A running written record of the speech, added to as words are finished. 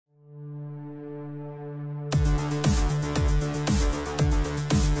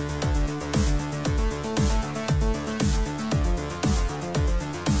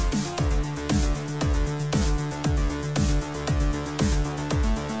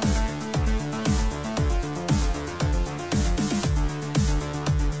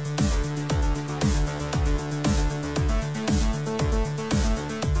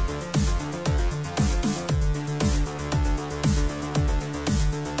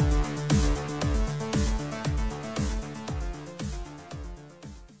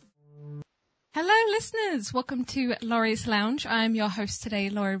Hello, listeners. Welcome to Laurie's Lounge. I'm your host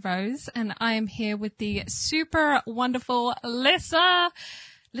today, Laurie Rose, and I am here with the super wonderful Lissa.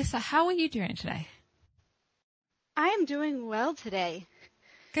 Lissa, how are you doing today? I am doing well today.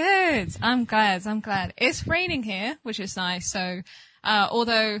 Good. I'm glad. It's raining here, which is nice. So,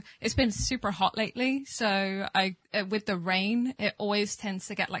 although it's been super hot lately, so with the rain, it always tends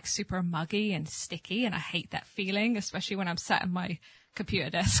to get like super muggy and sticky, and I hate that feeling, especially when I'm sat at my computer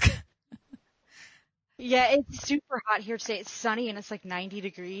desk. Yeah, it's super hot here today. It's sunny and it's like 90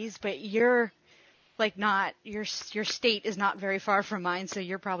 degrees, but you're like not, your state is not very far from mine, so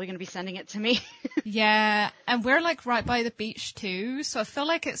you're probably going to be sending it to me. Yeah, and we're like right by the beach too, so I feel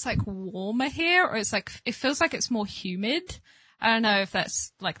like it's like warmer here, or it's like, it feels like it's more humid. I don't know if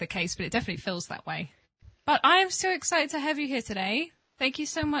that's like the case, but it definitely feels that way. But I am so excited to have you here today. Thank you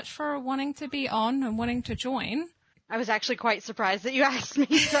so much for wanting to be on and wanting to join. I was actually quite surprised that you asked me,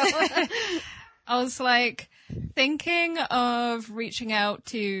 so. I was like thinking of reaching out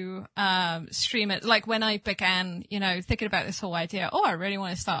to streamers, like when I began, thinking about this whole idea, I really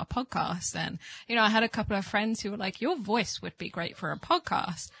want to start a podcast. And, I had a couple of friends who were like, your voice would be great for a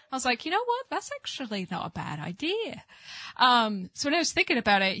podcast. I was like, you know what? That's actually not a bad idea. So when I was thinking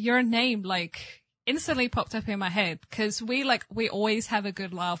about it, your name like instantly popped up in my head because we always have a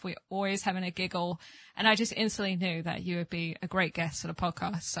good laugh. We're always having a giggle. And I just instantly knew that you would be a great guest for the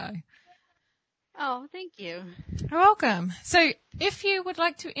podcast. So. Oh, thank you. You're welcome. So if you would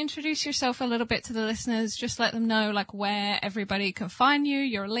like to introduce yourself a little bit to the listeners, just let them know like where everybody can find you,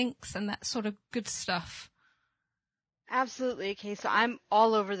 your links and that sort of good stuff. Absolutely. Okay, so I'm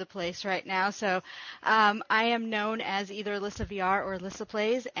all over the place right now. So I am known as either Lissa VR or Lissa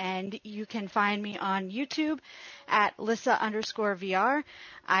Plays, and you can find me on YouTube at Lissa_VR.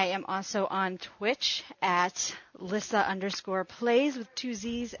 I am also on Twitch at Lissa_Plays with 2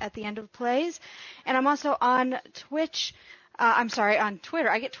 Z's at the end of Plays. And I'm also on Twitch. On Twitter.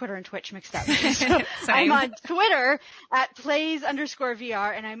 I get Twitter and Twitch mixed up. So I'm on Twitter at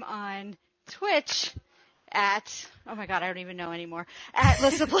Plays_VR, and I'm on Twitch at, oh my God, I don't even know anymore, at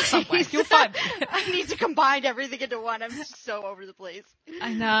Lissa Plays. You'll find I need to combine everything into one. I'm just so over the place.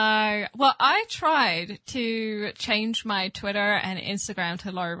 I know. Well, I tried to change my Twitter and Instagram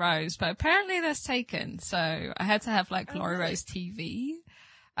to Laurie Rose, but apparently that's taken. So I had to have like Laurie Rose TV,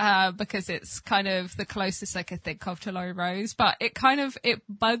 because it's kind of the closest I could think of to Laurie Rose, but it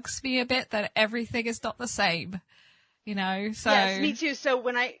bugs me a bit that everything is not the same. So. Yes, me too. So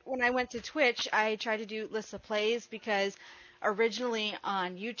when I went to Twitch, I tried to do Lissa Plays because originally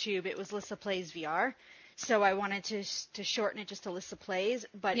on YouTube it was Lissa Plays VR. So I wanted to shorten it just to Lissa Plays,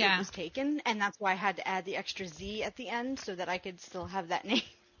 but it was taken, and that's why I had to add the extra Z at the end so that I could still have that name.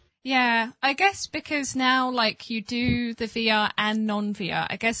 Yeah, I guess because now like you do the VR and non-VR,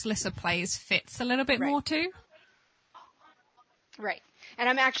 I guess Lissa Plays fits a little bit more too. Right. And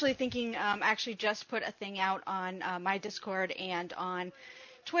I'm actually thinking, actually just put a thing out on my Discord and on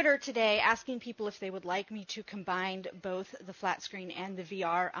Twitter today asking people if they would like me to combine both the flat screen and the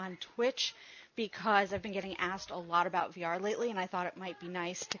VR on Twitch, because I've been getting asked a lot about VR lately, and I thought it might be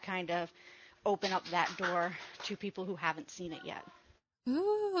nice to kind of open up that door to people who haven't seen it yet.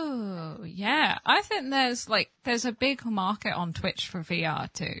 Ooh, yeah. I think there's a big market on Twitch for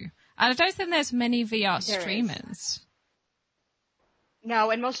VR too. And I don't think there's many VR streamers.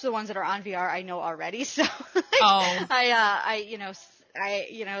 No, and most of the ones that are on VR I know already. So I'm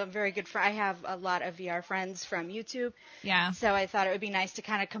very good I have a lot of VR friends from YouTube. Yeah. So I thought it would be nice to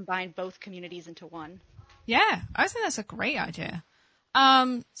kind of combine both communities into one. Yeah, I think that's a great idea.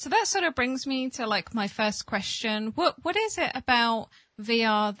 So that sort of brings me to like my first question. What is it about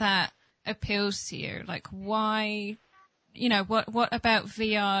VR that appeals to you? Like why, what about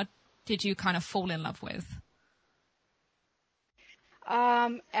VR did you kind of fall in love with?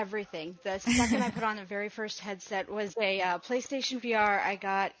 Everything. The second I put on the very first headset was a PlayStation VR I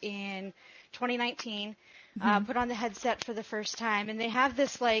got in 2019. Put on the headset for the first time, and they have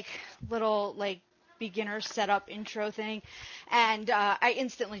this like little like beginner setup intro thing, and I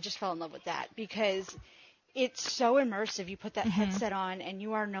instantly just fell in love with that because it's so immersive. You put that headset on, and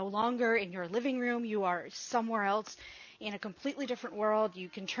you are no longer in your living room. You are somewhere else in a completely different world. You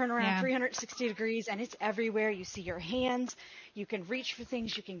can turn around 360 degrees, and it's everywhere. You see your hands. You can reach for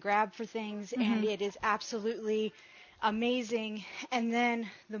things. You can grab for things, and it is absolutely amazing. And then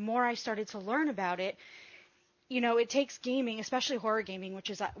the more I started to learn about it, it takes gaming, especially horror gaming, which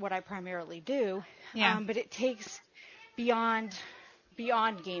is what I primarily do, but it takes beyond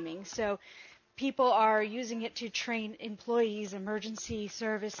gaming. So people are using it to train employees, emergency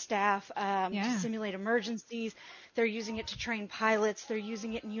service staff, to simulate emergencies. They're using it to train pilots. They're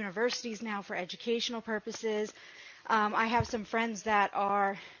using it in universities now for educational purposes. I have some friends that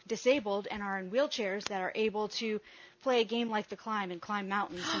are disabled and are in wheelchairs that are able to play a game like The Climb and climb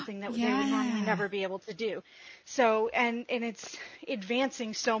mountains, something that they would normally never be able to do. So, and it's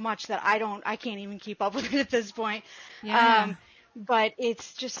advancing so much that I can't even keep up with it at this point. But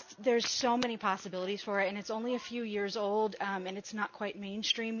it's just, there's so many possibilities for it, and it's only a few years old, and it's not quite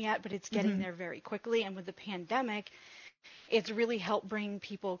mainstream yet, but it's getting there very quickly. And with the pandemic, it's really helped bring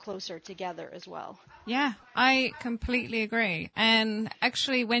people closer together as well. Yeah, I completely agree. And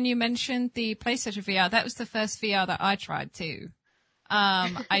actually, when you mentioned the PlayStation VR, that was the first VR that I tried too.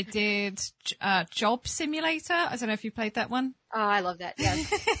 I did Job Simulator. I don't know if you played that one. Oh, I love that. Yes.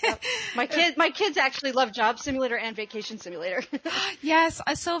 Yep. My kids actually love Job Simulator and Vacation Simulator. Yes,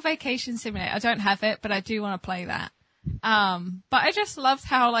 I saw Vacation Simulator. I don't have it, but I do want to play that. But I just loved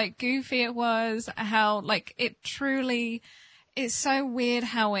how like goofy it was, how like it truly, it's so weird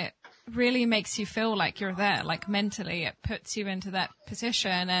how it really makes you feel like you're there, like mentally it puts you into that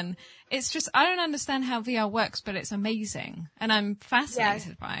position. And it's just, I don't understand how VR works, but it's amazing. And I'm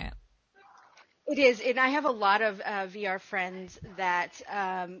fascinated by it. It is, and I have a lot of VR friends that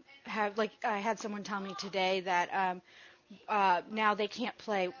have, like, I had someone tell me today that now they can't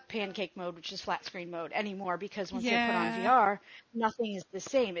play pancake mode, which is flat screen mode, anymore because once they put on VR, nothing is the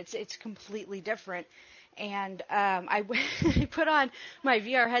same. It's completely different. And I put on my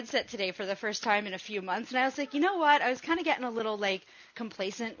VR headset today for the first time in a few months, and I was like, you know what? I was kind of getting a little like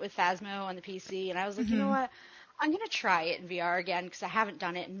complacent with Phasmo on the PC, and I was like, you know what? I'm going to try it in VR again because I haven't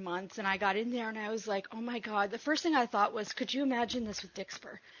done it in months. And I got in there and I was like, oh my God. The first thing I thought was, could you imagine this with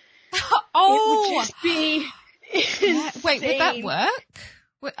Dixper? Oh! It would just be insane. Wait, would that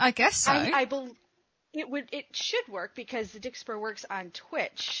work? I guess so. It should work because the Dixper works on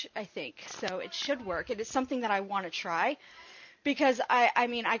Twitch, I think. So it should work. It is something that I want to try. Because I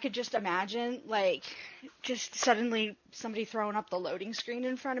mean, I could just imagine, like, just suddenly somebody throwing up the loading screen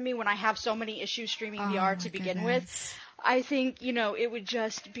in front of me when I have so many issues streaming VR to begin with. I think, you know, it would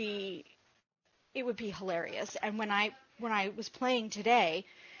be hilarious. And when I was playing today,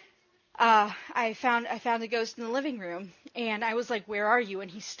 I found a ghost in the living room, and I was like, where are you? And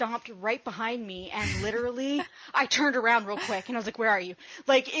he stomped right behind me, and literally I turned around real quick and I was like, where are you?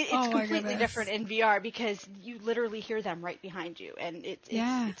 Like it's completely different in VR because you literally hear them right behind you, and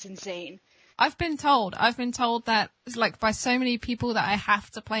it's insane. I've been told that like by so many people that I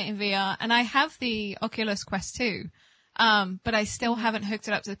have to play it in VR, and I have the Oculus Quest 2. But I still haven't hooked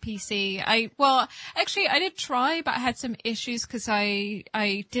it up to the PC. I did try, but I had some issues because I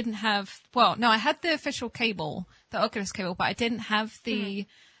didn't have, I had the official cable, the Oculus cable, but I didn't have the,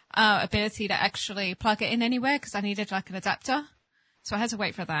 ability to actually plug it in anywhere because I needed like an adapter. So I had to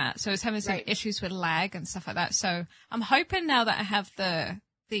wait for that. So I was having some issues with lag and stuff like that. So I'm hoping now that I have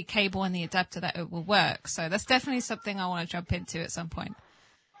the cable and the adapter that it will work. So that's definitely something I want to jump into at some point.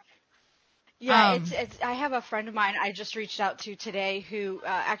 Yeah, I have a friend of mine I just reached out to today who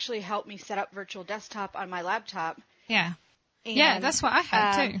actually helped me set up virtual desktop on my laptop. Yeah. And, yeah, that's what I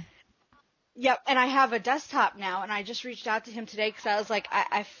had too. Yep, and I have a desktop now, and I just reached out to him today because I was like,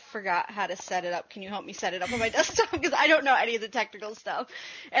 I forgot how to set it up. Can you help me set it up on my desktop? Because I don't know any of the technical stuff.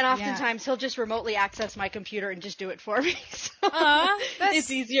 And oftentimes he'll just remotely access my computer and just do it for me. So it's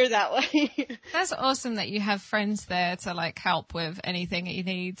easier that way. That's awesome that you have friends there to like help with anything that you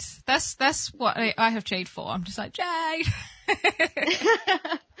need. That's what I have Jade for. I'm just like, Jade.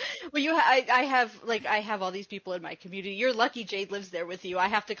 Well, I have all these people in my community. You're lucky Jade lives there with you. I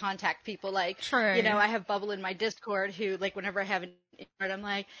have to contact people like, True. You know, I have Bubble in my Discord who, like, whenever I have an invite, I'm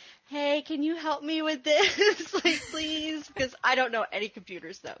like, hey, can you help me with this? Like, please, because I don't know any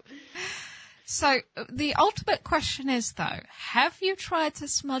computers though. So the ultimate question is though, have you tried to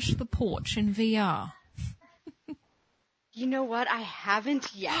smudge the porch in VR? You know what? I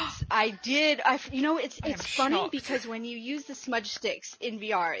haven't yet. I did. It's funny shocked. because when you use the smudge sticks in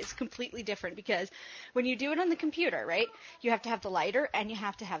VR, it's completely different because when you do it on the computer, right, you have to have the lighter and you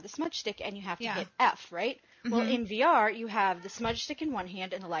have to have the smudge stick and you have to hit F, right? Mm-hmm. Well, in VR, you have the smudge stick in one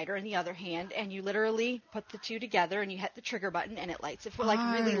hand and the lighter in the other hand, and you literally put the two together and you hit the trigger button and it lights. If we're like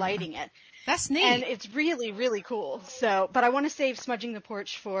really lighting it. That's neat. And it's really, really cool. So, but I want to save smudging the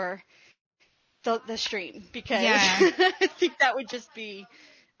porch for the stream because I think that would just be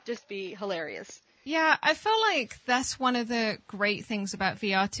hilarious. Yeah, I feel like that's one of the great things about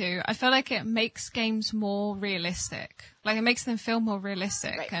VR too. I feel like it makes games more realistic. Like it makes them feel more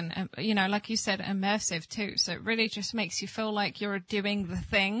realistic and, you know, like you said, immersive too. So it really just makes you feel like you're doing the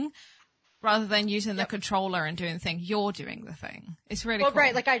thing rather than using the controller and doing the thing. You're doing the thing. It's really cool.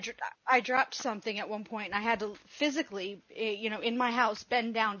 Right. Like I dropped something at one point and I had to physically, in my house,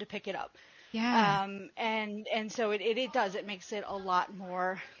 bend down to pick it up. Yeah. And so it does. It makes it a lot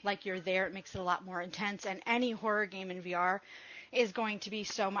more like you're there. It makes it a lot more intense. And any horror game in VR is going to be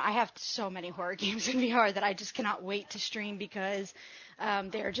I have so many horror games in VR that I just cannot wait to stream because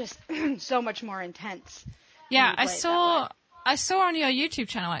they're just so much more intense. Yeah, I saw on your YouTube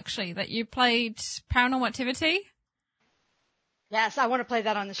channel actually that you played Paranormal Activity. Yes, I want to play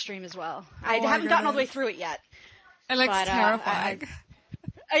that on the stream as well. I haven't gotten all the way through it yet. It looks terrifying.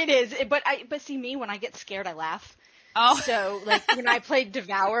 It is, but see me, when I get scared, I laugh. Oh. So, like, when I played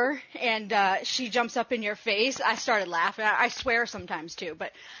Devour and she jumps up in your face, I started laughing. I swear sometimes too,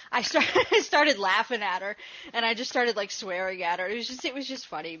 but I started laughing at her, and I just started, like, swearing at her. It was just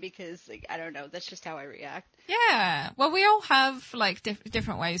funny because, like, I don't know, that's just how I react. Yeah. Well, we all have, like,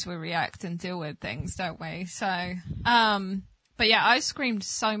 different ways we react and deal with things, don't we? So, but yeah, I screamed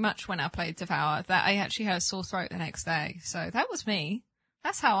so much when I played Devour that I actually had a sore throat the next day. So that was me.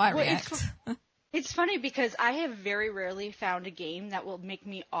 That's how I react. It's funny because I have very rarely found a game that will make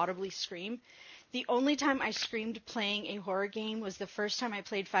me audibly scream. The only time I screamed playing a horror game was the first time I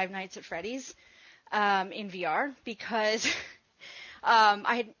played Five Nights at Freddy's in VR because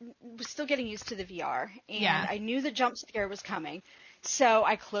I was still getting used to the VR and I knew the jump scare was coming. So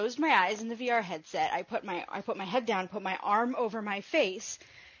I closed my eyes in the VR headset. I put my head down, put my arm over my face.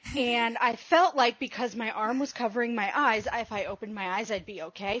 And I felt like because my arm was covering my eyes, if I opened my eyes, I'd be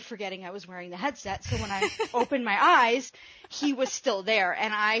okay, forgetting I was wearing the headset. So when I opened my eyes, he was still there,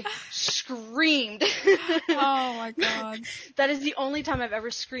 and I screamed. Oh, my God. That is the only time I've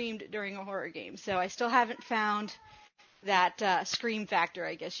ever screamed during a horror game. So I still haven't found that scream factor,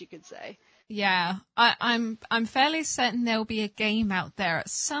 I guess you could say. Yeah, I'm fairly certain there'll be a game out there at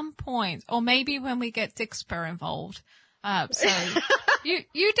some point, or maybe when we get Dixper involved. So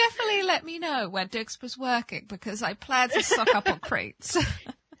you definitely let me know when Dixper's working because I plan to stock up on crates.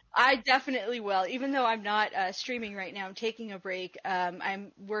 I definitely will. Even though I'm not streaming right now, I'm taking a break.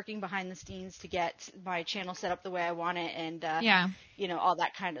 I'm working behind the scenes to get my channel set up the way I want it and, all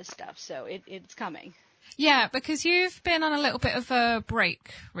that kind of stuff. So it's coming. Yeah, because you've been on a little bit of a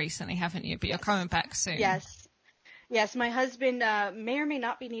break recently, haven't you? But you're coming back soon. Yes. My husband may or may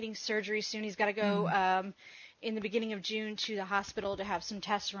not be needing surgery soon. He's got to go in the beginning of June to the hospital to have some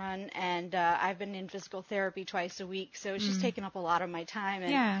tests run, and I've been in physical therapy twice a week, so it's just taking up a lot of my time,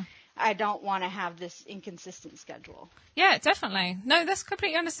 and I don't want to have this inconsistent schedule. Yeah, definitely. No, that's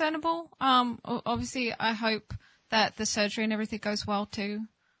completely understandable. Obviously, I hope that the surgery and everything goes well too,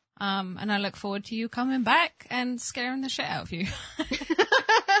 and I look forward to you coming back and scaring the shit out of you.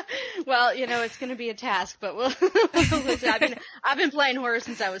 Well, it's going to be a task, but we'll see. I've been playing horror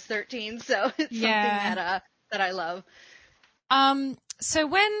since I was 13, so it's something that I love. So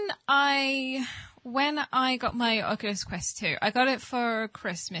when I got my Oculus Quest 2, I got it for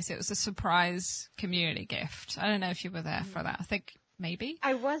Christmas. It was a surprise community gift. I don't know if you were there for that. I think maybe.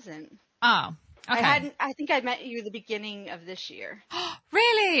 I wasn't. Oh, okay. I think I met you at the beginning of this year.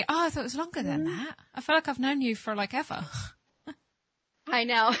 Really? Oh, I thought it was longer than that. I feel like I've known you for like ever. I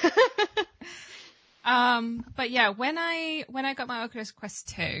know. But yeah, when I got my Oculus Quest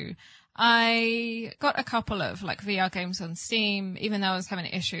 2, I got a couple of like VR games on Steam, even though I was having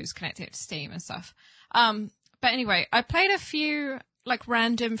issues connecting it to Steam and stuff. But anyway, I played a few like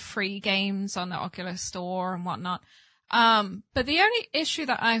random free games on the Oculus Store and whatnot. But the only issue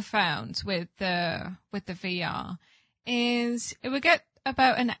that I found with the VR is it would get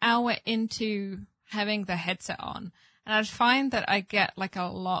about an hour into having the headset on, and I'd find that I get like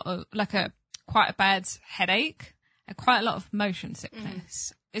quite a bad headache and quite a lot of motion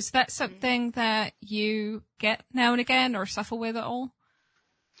sickness. Is that something that you get now and again or suffer with at all?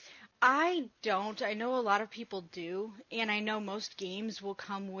 I don't. I know a lot of people do, and I know most games will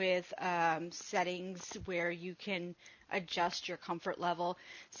come with settings where you can adjust your comfort level.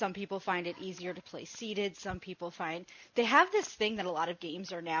 Some people find it easier to play seated. Some people find they have this thing that a lot of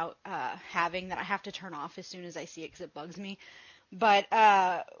games are now having that I have to turn off as soon as I see it because it bugs me. But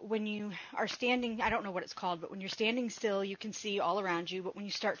when you are standing, I don't know what it's called, but when you're standing still, you can see all around you. But when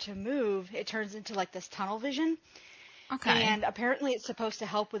you start to move, it turns into like this tunnel vision. Okay. And apparently it's supposed to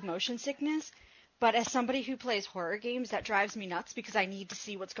help with motion sickness. But as somebody who plays horror games, that drives me nuts because I need to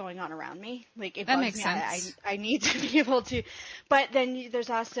see what's going on around me. Like it bugs me. Sense. I need to be able to. But then there's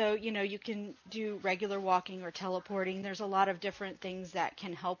also, you can do regular walking or teleporting. There's a lot of different things that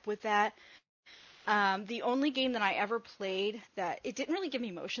can help with that. The only game that I ever played that it didn't really give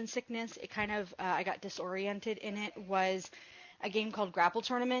me motion sickness, it kind of I got disoriented in it, was a game called Grapple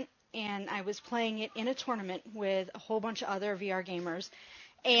Tournament. and I was playing it in a tournament with a whole bunch of other VR gamers.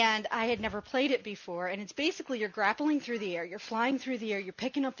 And I had never played it before, and it's basically you're grappling through the air, you're flying through the air, you're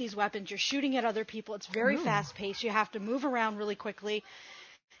picking up these weapons, you're shooting at other people. It's very fast-paced. You have to move around really quickly.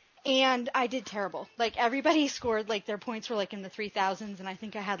 And I did terrible. Like, everybody scored, like, their points were, like, in the 3,000s, and I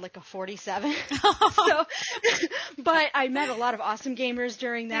think I had, like, a 47. So, but I met a lot of awesome gamers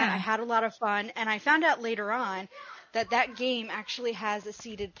during that. Yeah. I had a lot of fun, and I found out later on that game actually has a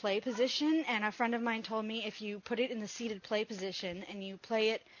seated play position, and a friend of mine told me if you put it in the seated play position and you play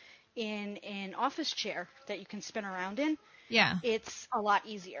it in an office chair that you can spin around in, Yeah. it's a lot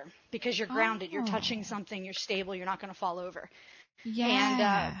easier because you're grounded, you're touching something, you're stable, you're not going to fall over. Yeah.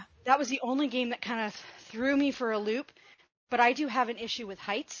 And that was the only game that kind of threw me for a loop. But I do have an issue with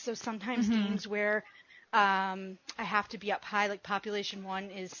heights, so sometimes games where I have to be up high, like Population 1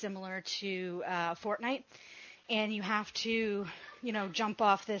 is similar to Fortnite, and you have to, jump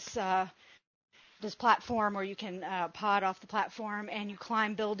off this platform, or you can pod off the platform, and you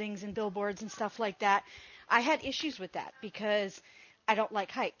climb buildings and billboards and stuff like that. I had issues with that because I don't like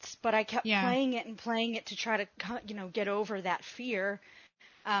heights, but I kept playing it to try to, get over that fear,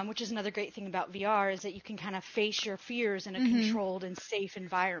 which is another great thing about VR is that you can kind of face your fears in a controlled and safe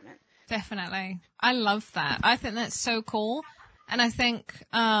environment. Definitely. I love that. I think that's so cool. And I think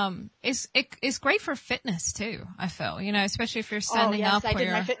it's great for fitness too, I feel, especially if you're standing up. I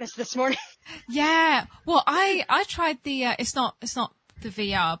did my fitness this morning. Yeah. Well, I tried the, it's not the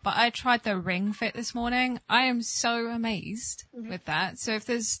VR, but I tried the Ring Fit this morning. I am so amazed with that. So if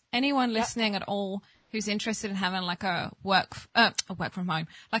there's anyone listening at all who's interested in having like a work from home,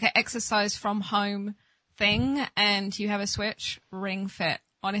 like an exercise from home thing, and you have a Switch, Ring Fit.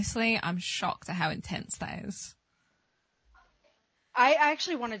 Honestly, I'm shocked at how intense that is. I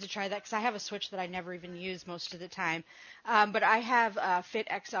actually wanted to try that because I have a Switch that I never even use most of the time. But I have Fit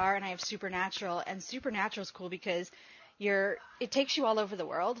XR and I have Supernatural, and Supernatural is cool because it takes you all over the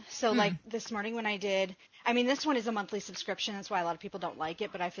world. So like this morning when I did, this one is a monthly subscription. That's why a lot of people don't like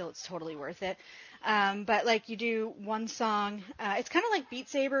it, but I feel it's totally worth it. But like you do one song, it's kind of like Beat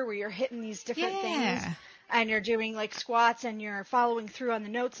Saber where you're hitting these different things. And you're doing like squats and you're following through on the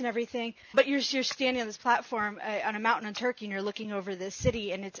notes and everything. But you're standing on this platform on a mountain in Turkey and you're looking over this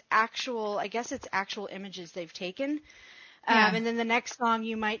city, and it's actual images they've taken. And then the next song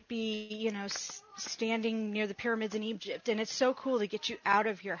you might be, standing near the pyramids in Egypt. And it's so cool to get you out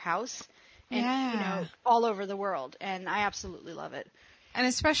of your house and, all over the world. And I absolutely love it. And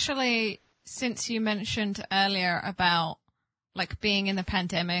especially since you mentioned earlier about like being in the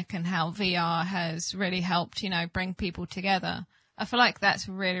pandemic and how VR has really helped, bring people together. I feel like that's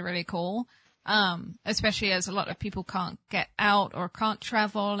really, really cool. Especially as a lot of people can't get out or can't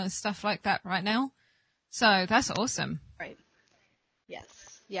travel and stuff like that right now. So that's awesome. Right. Yes.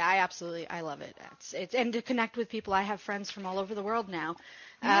 Yeah, I love it. It's and to connect with people. I have friends from all over the world now.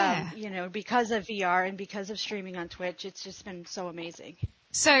 Because of VR and because of streaming on Twitch, it's just been so amazing.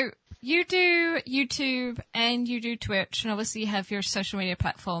 So you do YouTube and you do Twitch, and obviously you have your social media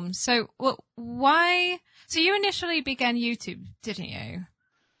platforms. So why? So you initially began YouTube, didn't you?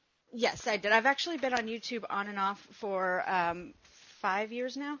 Yes, I did. I've actually been on YouTube on and off for 5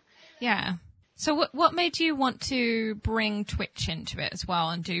 years now. Yeah. So what made you want to bring Twitch into it as well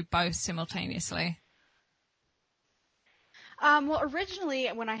and do both simultaneously? Well, originally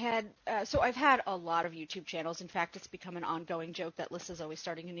when I had, so I've had a lot of YouTube channels. In fact, it's become an ongoing joke that Lissa's always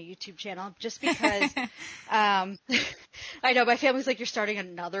starting a new YouTube channel just because, I know my family's like, you're starting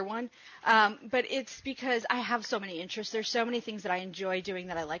another one. But it's because I have so many interests. There's so many things that I enjoy doing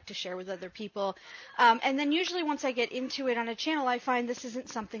that I like to share with other people. And then usually once I get into it on a channel, I find this isn't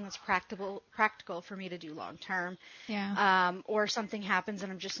something that's practical for me to do long term. Yeah. Or something happens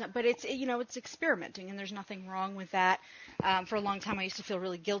and I'm just not, but it's, it's experimenting and there's nothing wrong with that. For a long time, I used to feel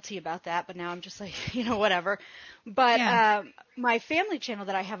really guilty about that, but now I'm just like, whatever. But my family channel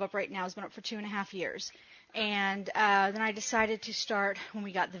that I have up right now has been up for 2.5 years. And then I decided to start, when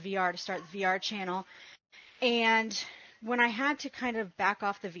we got the VR, to start the VR channel. And when I had to kind of back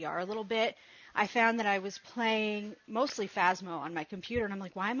off the VR a little bit, I found that I was playing mostly Phasmo on my computer. And I'm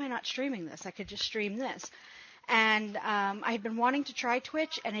like, why am I not streaming this? I could just stream this. And I had been wanting to try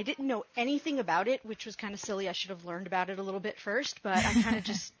Twitch, and I didn't know anything about it, which was kind of silly. I should have learned about it a little bit first, but I kind of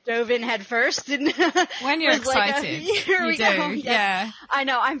just dove in head first. And when you're excited, here we do. go. Yeah. I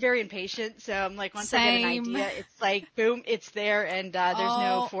know. I'm very impatient, so I'm like, once I get an idea, it's like, boom, it's there, and there's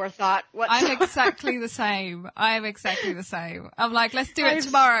no forethought whatsoever. I'm exactly the same. I'm like, let's do it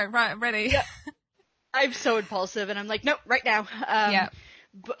tomorrow. Right, I'm ready. Yeah. I'm so impulsive, and I'm like, nope, right now. Yeah.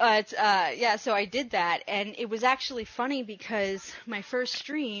 But yeah, so I did that, and it was actually funny because my first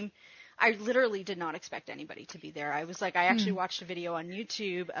stream, I literally did not expect anybody to be there. I was like, I actually watched a video on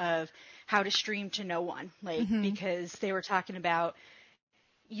YouTube of how to stream to no one, like, because they were talking about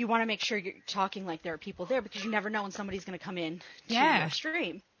you want to make sure you're talking like there are people there because you never know when somebody's going to come in to your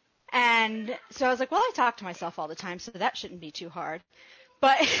stream. And so I was like, well, I talk to myself all the time, so that shouldn't be too hard.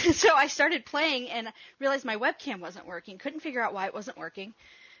 But so I started playing and realized my webcam wasn't working. Couldn't figure out why it wasn't working.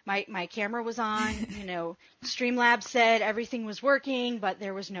 My camera was on, Streamlabs said everything was working, but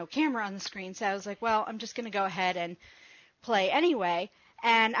there was no camera on the screen. So I was like, well, I'm just going to go ahead and play anyway.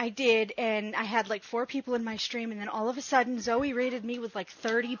 And I did, and I had like 4 people in my stream, and then all of a sudden Zoe rated me with like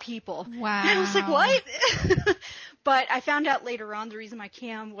 30 people. Wow. And I was like, what? But I found out later on the reason my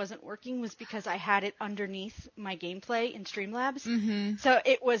cam wasn't working was because I had it underneath my gameplay in Streamlabs. So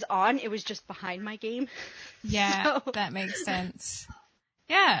it was on, it was just behind my game. Yeah, that makes sense.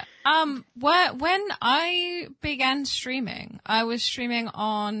 Yeah. When I began streaming, I was streaming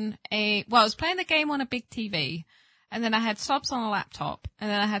on I was playing the game on a big TV. And then I had subs on a laptop, and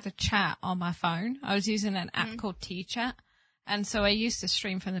then I had the chat on my phone. I was using an app called T-Chat, and so I used to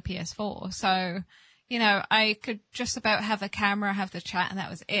stream from the PS4. So, I could just about have the camera, have the chat, and that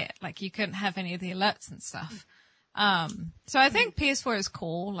was it. Like, you couldn't have any of the alerts and stuff. So I think PS4 is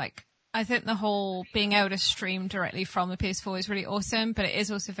cool. Like, I think the whole being able to stream directly from the PS4 is really awesome, but it is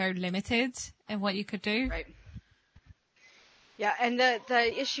also very limited in what you could do. Right. Yeah, and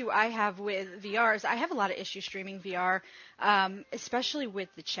the issue I have with VR is I have a lot of issues streaming VR, especially with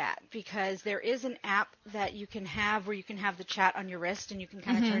the chat, because there is an app that you can have where you can have the chat on your wrist, and you can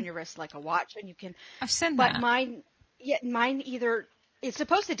kind of turn your wrist like a watch, and you can. I've seen that. But mine either it's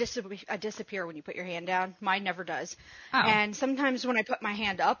supposed to disappear when you put your hand down. Mine never does, and sometimes when I put my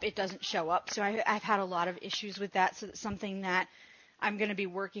hand up, it doesn't show up. So I've had a lot of issues with that. So it's something that I'm going to be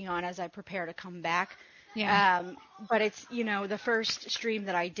working on as I prepare to come back. Yeah. But it's, the first stream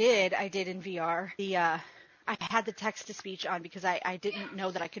that I did in VR. I had the text to speech on because I didn't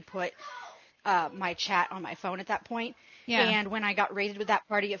know that I could put my chat on my phone at that point. Yeah. And when I got rated with that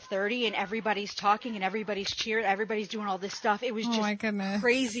party of 30 and everybody's talking and everybody's cheering, everybody's doing all this stuff, it was just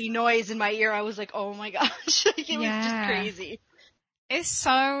crazy noise in my ear. I was like, oh my gosh, it was just crazy. It's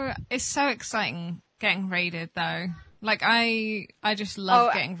so exciting getting rated though. Like I just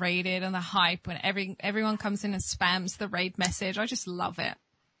love getting raided and the hype when everyone comes in and spams the raid message. I just love it.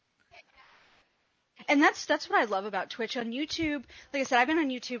 And that's what I love about Twitch. On YouTube, like I said, I've been on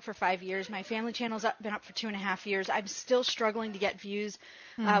YouTube for 5 years. My family channel's been up for 2.5 years. I'm still struggling to get views.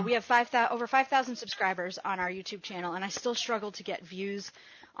 We have over 5,000 subscribers on our YouTube channel, and I still struggle to get views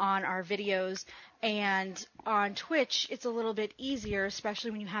on our videos. And on Twitch, it's a little bit easier, especially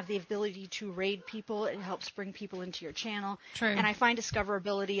when you have the ability to raid people. It helps bring people into your channel. True. And I find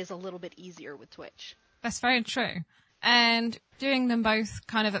discoverability is a little bit easier with Twitch. That's very true. And doing them both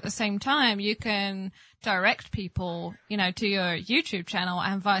kind of at the same time, you can direct people, to your YouTube channel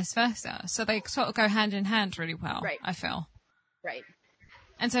and vice versa. So they sort of go hand in hand really well, right. I feel. Right.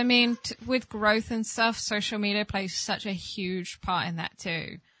 And so, I mean, with growth and stuff, social media plays such a huge part in that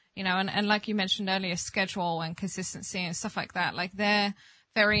too. And like you mentioned earlier, schedule and consistency and stuff like that, like they're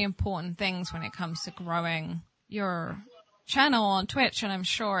very important things when it comes to growing your channel on Twitch, and I'm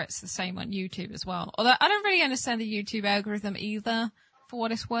sure it's the same on YouTube as well. Although I don't really understand the YouTube algorithm either, for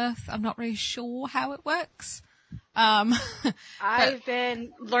what it's worth. I'm not really sure how it works. I've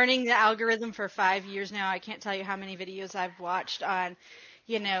been learning the algorithm for 5 years now. I can't tell you how many videos I've watched on,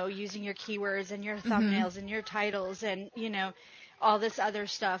 using your keywords and your thumbnails and your titles and, all this other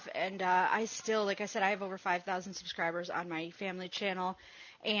stuff. And I still, like I said, I have over 5,000 subscribers on my family channel.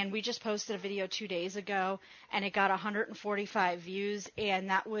 And we just posted a video 2 days ago, and it got 145 views, and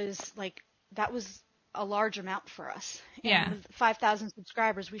that was a large amount for us. Yeah. And with 5,000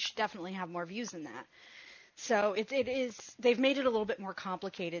 subscribers, we should definitely have more views than that. So it is, they've made it a little bit more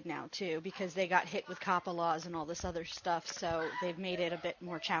complicated now too, because they got hit with COPPA laws and all this other stuff, so they've made it a bit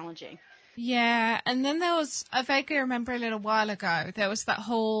more challenging. Yeah, and then there was, I vaguely remember a little while ago, there was that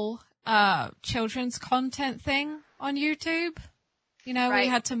whole children's content thing on YouTube. Where you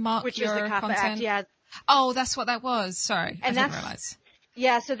had to mark Which your is the COPPA content. Act, yeah. Oh, that's what that was. Sorry, and I didn't realize.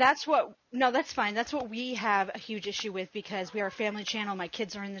 Yeah, so that's fine. That's what we have a huge issue with because we are a family channel. My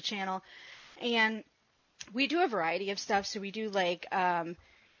kids are in the channel, and we do a variety of stuff. So we do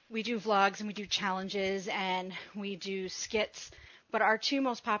we do vlogs and we do challenges and we do skits. but our two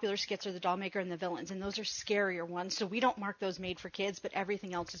most popular skits are the doll maker and the villains, and those are scarier ones. So we don't mark those made for kids, but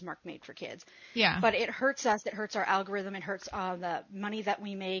everything else is marked made for kids. Yeah. But it hurts us. It hurts our algorithm. It hurts the money that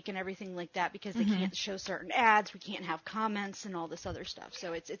we make and everything like that, because they can't show certain ads. We can't have comments and all this other stuff.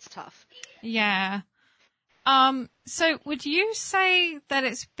 So it's tough. Yeah. So would you say that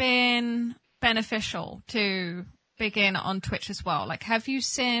it's been beneficial to begin on Twitch as well? Like, have you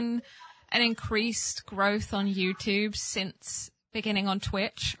seen an increased growth on YouTube since beginning on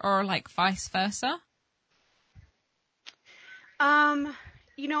Twitch, or like vice versa?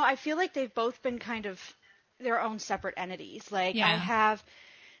 I feel like they've both been kind of their own separate entities. Like, I have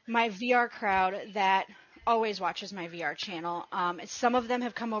my VR crowd that always watches my VR channel. Some of them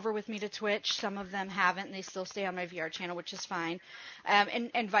have come over with me to Twitch. Some of them haven't, and they still stay on my VR channel, which is fine.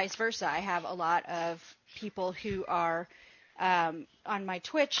 And vice versa. I have a lot of people who are on my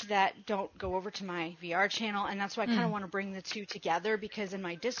Twitch that don't go over to my VR channel, and that's why I kind of want to bring the two together, because in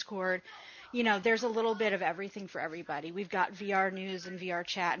my Discord, there's a little bit of everything for everybody. We've got VR news and VR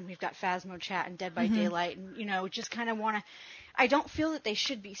chat, and we've got Phasmo chat and Dead by Daylight, and just kind of want to. I don't feel that they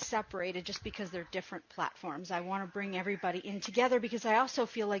should be separated just because they're different platforms. I want to bring everybody in together, because I also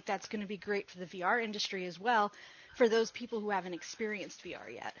feel like that's going to be great for the VR industry as well, for those people who haven't experienced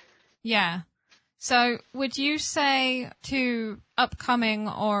VR yet. Yeah. So would you say to upcoming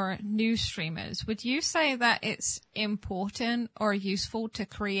or new streamers, would you say that it's important or useful to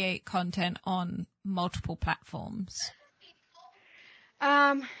create content on multiple platforms?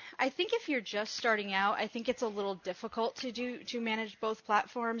 I think if you're just starting out, I think it's a little difficult to manage both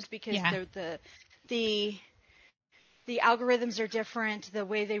platforms, because the algorithms are different, the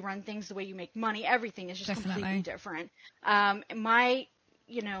way they run things, the way you make money, everything is just completely different. My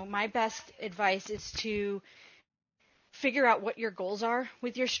best advice is to figure out what your goals are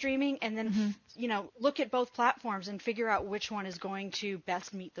with your streaming, and then, look at both platforms and figure out which one is going to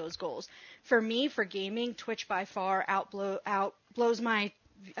best meet those goals. For me, for gaming, Twitch by far outblows my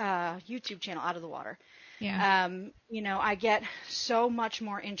YouTube channel out of the water. Yeah. I get so much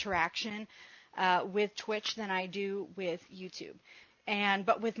more interaction with Twitch than I do with YouTube.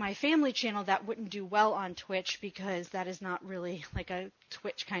 But with my family channel, that wouldn't do well on Twitch, because that is not really like a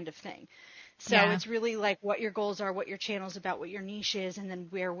Twitch kind of thing. So it's really like what your goals are, what your channel's about, what your niche is, and then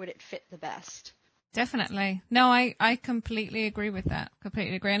where would it fit the best. Definitely. No, I completely agree with that.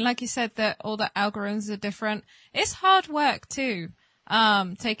 Completely agree. And like you said, that all the algorithms are different. It's hard work too,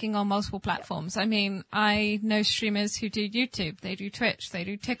 taking on multiple platforms. I mean, I know streamers who do YouTube, they do Twitch, they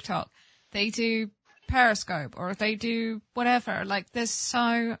do TikTok, they do Periscope, or they do whatever. Like, there's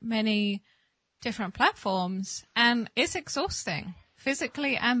so many different platforms, and it's exhausting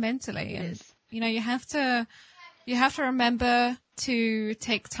physically and mentally. And you have to remember to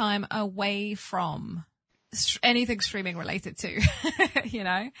take time away from anything streaming related to,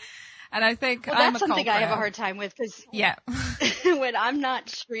 And I think that's something I have a hard time with, because when I'm not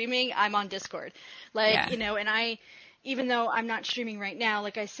streaming, I'm on Discord, and even though I'm not streaming right now,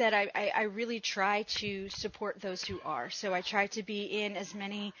 like I said, I really try to support those who are. So I try to be in as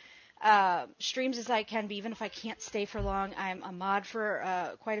many streams as I can be, even if I can't stay for long. I'm a mod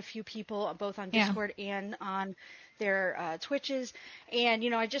for quite a few people, both on Discord and on their Twitches. And,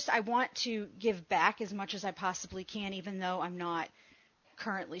 I want to give back as much as I possibly can, even though I'm not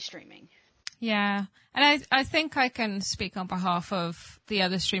currently streaming. Yeah. And I think I can speak on behalf of the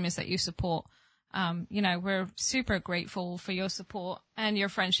other streamers that you support. We're super grateful for your support and your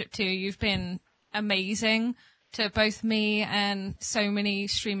friendship too. You've been amazing to both me and so many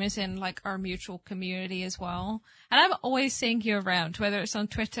streamers in like our mutual community as well. And I'm always seeing you around, whether it's on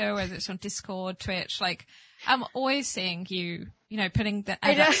Twitter, whether it's on Discord, Twitch, like I'm always seeing you, putting that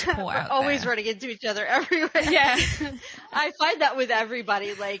support out there. Always running into each other everywhere. Yeah. I find that with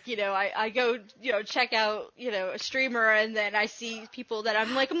everybody. Like, I go, check out, a streamer, and then I see people that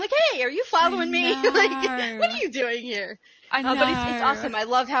I'm like, hey, are you following me? Like, what are you doing here? I know. But it's awesome. I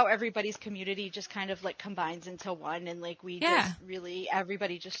love how everybody's community just kind of like combines into one, and like just really,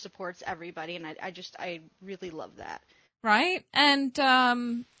 everybody just supports everybody. And I really love that. Right.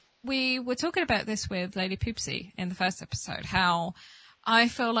 And, we were talking about this with Lady Poopsie in the first episode, how I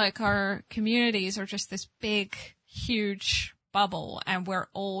feel like our communities are just this big, huge bubble, and we're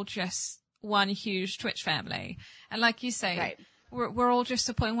all just one huge Twitch family. And like you say, we're all just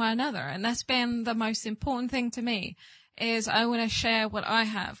supporting one another. And that's been the most important thing to me, is I want to share what I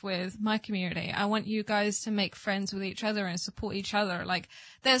have with my community. I want you guys to make friends with each other and support each other. Like,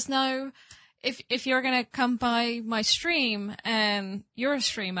 there's no... If you're going to come by my stream and you're a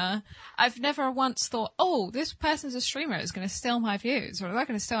streamer, I've never once thought, oh, this person's a streamer is going to steal my views, or they're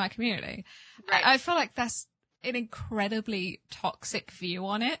going to steal my community. Right. I feel like that's an incredibly toxic view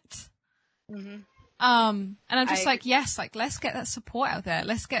on it. Mm-hmm. And I'm just like, yes, like, let's get that support out there.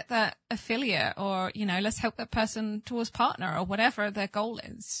 Let's get that affiliate, or, you know, let's help that person towards partner or whatever their goal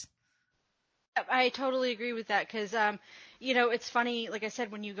is. I totally agree with that because, you know, it's funny, like I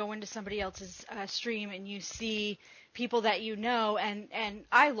said, when you go into somebody else's stream and you see people that you know, and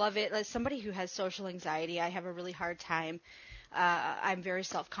I love it. As somebody who has social anxiety, I have a really hard time. I'm very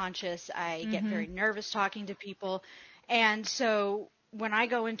self-conscious. I get very nervous talking to people. And so when I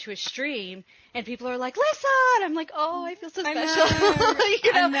go into a stream and people are like, listen, I'm like, oh, I feel so special.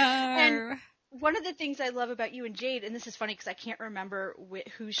 You know? I know. And one of the things I love about you and Jade, and this is funny because I can't remember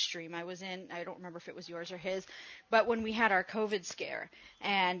whose stream I was in. I don't remember if it was yours or his, but when we had our COVID scare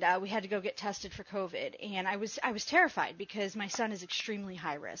and we had to go get tested for COVID, and I was terrified because my son is extremely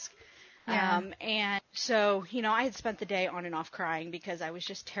high risk. Yeah. And so, you know, I had spent the day on and off crying because I was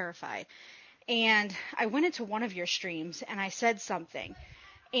just terrified. And I went into one of your streams and I said something.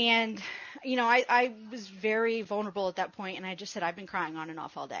 And, you know, I was very vulnerable at that point, and I just said, I've been crying on and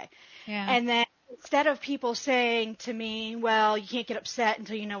off all day. Yeah. And then instead of people saying to me, well, you can't get upset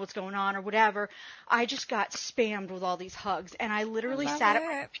until you know what's going on or whatever, I just got spammed with all these hugs. And I literally sat at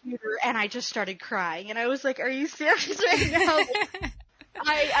my computer and I just started crying. And I was like, are you serious right now?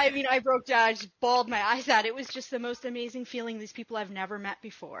 I mean, I broke down. I just bawled my eyes out. It was just the most amazing feeling. These people I've never met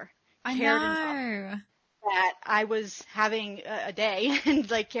before. I know. That I was having a day and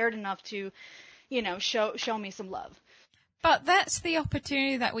like cared enough to, you know, show me some love. But that's the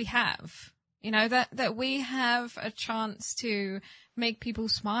opportunity that we have, you know, that we have a chance to make people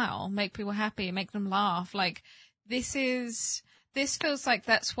smile, make people happy, make them laugh. Like this feels like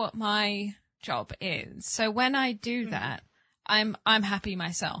that's what my job is. So when I do that, I'm happy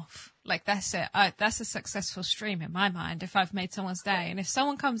myself. Like that's it. That's a successful stream in my mind. If I've made someone's day, and if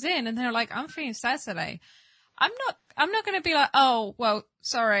someone comes in and they're like, I'm feeling sad today, I'm not going to be like, oh, well,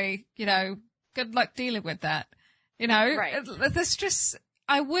 sorry, you know, good luck dealing with that. You know, right. That's just,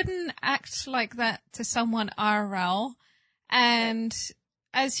 I wouldn't act like that to someone IRL. And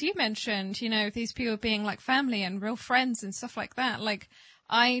as you mentioned, you know, these people being like family and real friends and stuff like that. Like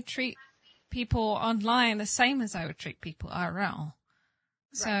I treat people online the same as I would treat people IRL.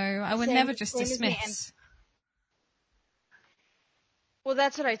 So I would never just dismiss. Well,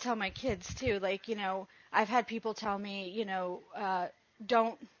 that's what I tell my kids too. Like, you know, I've had people tell me, you know,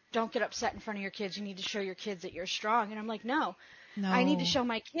 don't get upset in front of your kids. You need to show your kids that you're strong. And I'm like, no. I need to show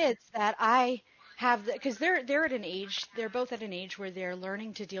my kids that I have because they're at an age, they're both at an age where they're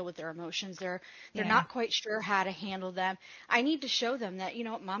learning to deal with their emotions. They're not quite sure how to handle them. I need to show them that, you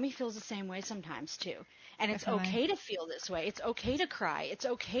know, mommy feels the same way sometimes too. And it's okay to feel this way. It's okay to cry. It's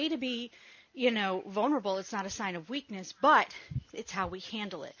okay to be, you know, vulnerable. It's not a sign of weakness, but it's how we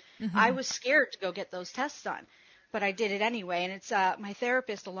handle it. I was scared to go get those tests done, but I did it anyway. And it's my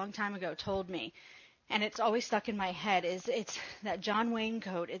therapist a long time ago told me, and it's always stuck in my head, it's that John Wayne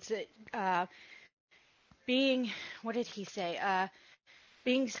quote. It's being, what did he say?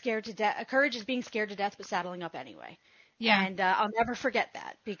 Being scared to death. Courage is being scared to death, but saddling up anyway. Yeah. And I'll never forget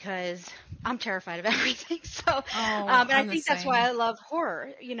that because I'm terrified of everything. So, and I think that's why I love horror,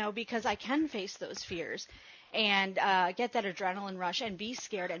 you know, because I can face those fears and get that adrenaline rush and be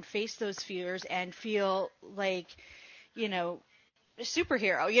scared and face those fears and feel like, you know, a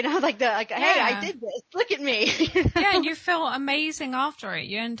superhero, you know, hey, I did this. Look at me. Yeah, and you feel amazing after it.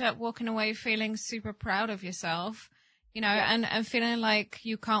 You end up walking away feeling super proud of yourself, you know, and feeling like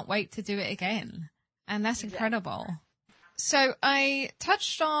you can't wait to do it again. And that's incredible. So I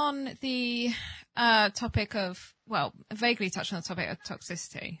touched on the topic of, well, vaguely touched on the topic of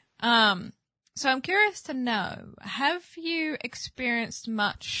toxicity. So I'm curious to know, have you experienced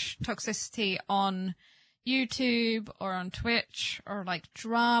much toxicity on YouTube or on Twitch or like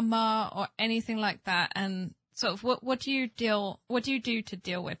drama or anything like that? And sort of what do you do to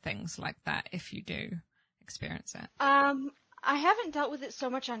deal with things like that if you do experience it? I haven't dealt with it so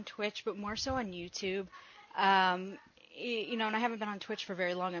much on Twitch, but more so on YouTube. You know, and I haven't been on Twitch for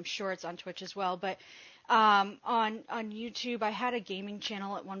very long. I'm sure it's on Twitch as well. But on YouTube, I had a gaming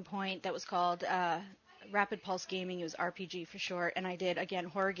channel at one point that was called Rapid Pulse Gaming. It was RPG for short. And I did, again,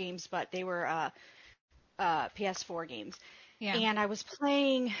 horror games, but they were PS4 games. Yeah. And I was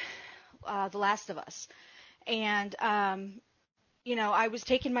playing The Last of Us. And, you know, I was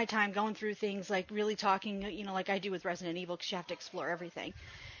taking my time going through things, like really talking, you know, like I do with Resident Evil, because you have to explore everything.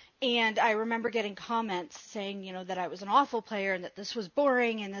 And I remember getting comments saying, you know, that I was an awful player and that this was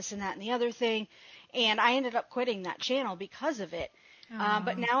boring and this and that and the other thing. And I ended up quitting that channel because of it.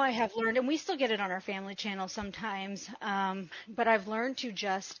 But now I have learned, and we still get it on our family channel sometimes, but I've learned to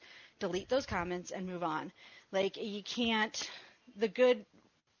just delete those comments and move on. Like you can't, the good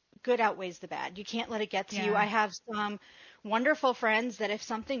outweighs the bad. You can't let it get to you. Yeah. I have some wonderful friends that if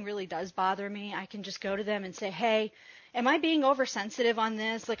something really does bother me, I can just go to them and say, hey, am I being oversensitive on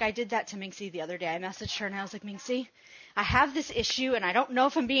this? Like I did that to Minxie the other day. I messaged her and I was like, Minxie, I have this issue and I don't know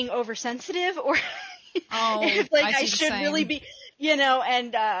if I'm being oversensitive or if like I should really be, and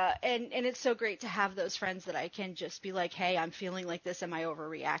it's so great to have those friends that I can just be like, hey, I'm feeling like this. Am I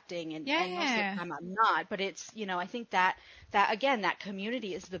overreacting? And most of the time I'm not, but it's, I think that again, that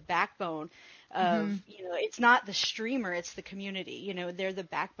community is the backbone of, it's not the streamer, it's the community, they're the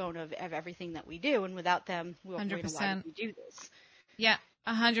backbone of everything that we do. And without them, why would we do this? Yeah.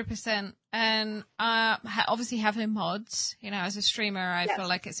 100%. And, obviously having mods, as a streamer, I feel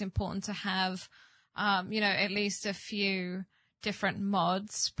like it's important to have, at least a few different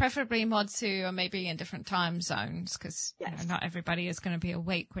mods, preferably mods who are maybe in different time zones, because not everybody is going to be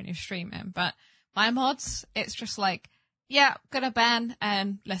awake when you're streaming. But my mods, it's just like, gonna ban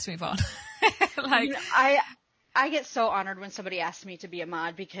and let's move on. Like, I get so honored when somebody asks me to be a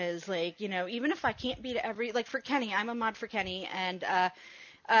mod because, like, even if I can't be to every, like for Kenny, I'm a mod for Kenny, and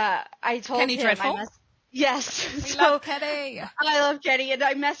I told Kenny him Dreadful? Yes. We love Kenny. I love Kenny, and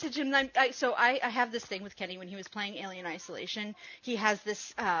I message him. I have this thing with Kenny when he was playing Alien Isolation. He has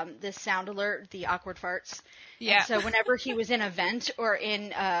this sound alert, the awkward farts. Yeah. And so whenever he was in a vent or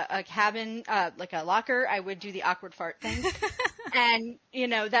in a cabin, like a locker, I would do the awkward fart thing. And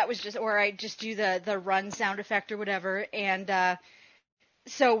that was just, or I just do the run sound effect or whatever. And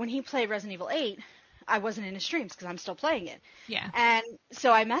so when he played Resident Evil 8. I wasn't in his streams because I'm still playing it. Yeah. And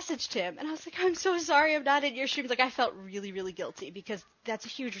so I messaged him and I was like, I'm so sorry I'm not in your streams. Like I felt really, really guilty because that's a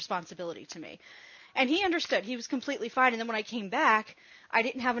huge responsibility to me. And he understood. He was completely fine. And then when I came back, I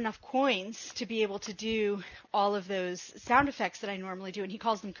didn't have enough coins to be able to do all of those sound effects that I normally do. And he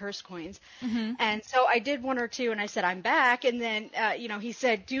calls them curse coins. Mm-hmm. And so I did one or two and I said, I'm back. And then, he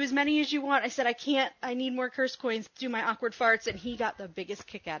said, do as many as you want. I said, I can't, I need more curse coins to do my awkward farts. And he got the biggest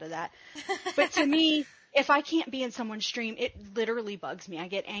kick out of that. But to me, if I can't be in someone's stream, it literally bugs me. I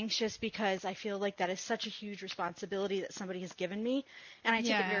get anxious because I feel like that is such a huge responsibility that somebody has given me, and I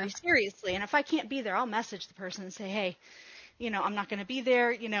take it very seriously. And if I can't be there, I'll message the person and say, hey, I'm not going to be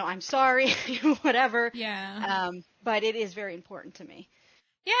there. I'm sorry, whatever. Yeah. But it is very important to me.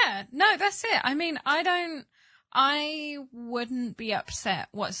 Yeah. No, that's it. I mean, I wouldn't be upset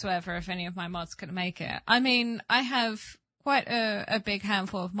whatsoever if any of my mods couldn't make it. I mean, I have quite a big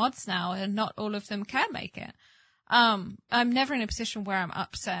handful of mods now, and not all of them can make it. I'm never in a position where I'm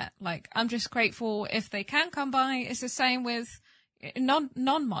upset. Like, I'm just grateful if they can come by. It's the same with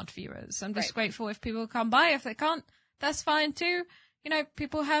non-mod viewers. I'm just grateful if people come by. If they can't, that's fine too.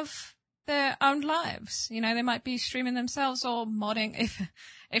 People have their own lives. They might be streaming themselves or modding.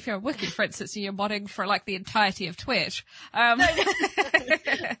 If you're a Wookiee, for instance, and you're modding for like the entirety of Twitch.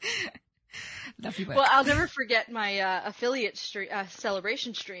 Love you both. Well, I'll never forget my affiliate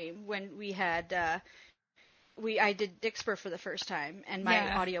celebration stream when we had I did Dixper for the first time, and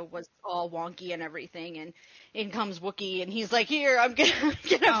my audio was all wonky and everything, and in comes Wookiee, and he's like, here, I'm gonna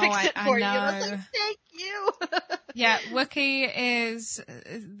fix it for you. And I was like, thank you. Yeah, Wookiee is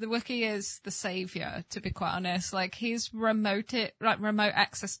the savior, to be quite honest. Like, he's remote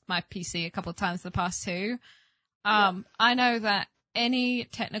accessed my PC a couple of times in the past too. I know that any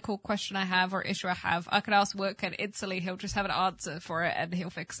technical question I have or issue I have, I could ask Wook, and instantly he'll just have an answer for it and he'll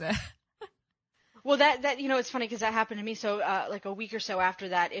fix it. Well, that it's funny because that happened to me. So, like a week or so after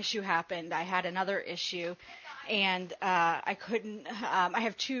that issue happened, I had another issue, and I couldn't. I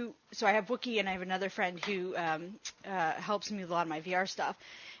have two. So I have Wookiee, and I have another friend who helps me with a lot of my VR stuff.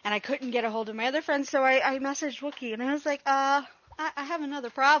 And I couldn't get a hold of my other friend, so I messaged Wookiee, and I was like, I have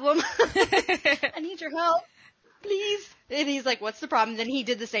another problem. I need your help, please. And he's like, what's the problem? Then he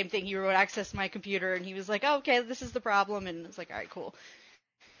did the same thing. He remote accessed my computer, and he was like, oh, okay, this is the problem. And I was like, all right, cool.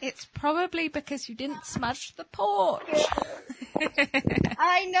 It's probably because you didn't smudge the porch.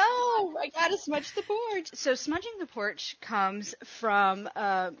 I know! I gotta smudge the porch. So smudging the porch comes from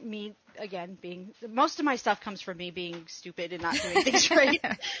me, again, most of my stuff comes from me being stupid and not doing things right,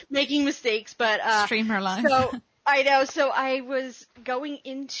 making mistakes, but streamer life. So I know. So I was going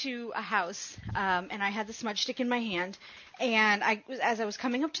into a house, and I had the smudge stick in my hand, and as I was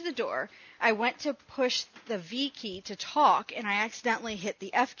coming up to the door, I went to push the V key to talk, and I accidentally hit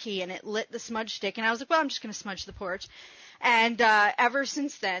the F key, and it lit the smudge stick, and I was like, well, I'm just going to smudge the porch. And ever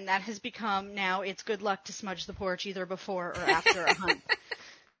since then, that has become, now it's good luck to smudge the porch either before or after a hunt.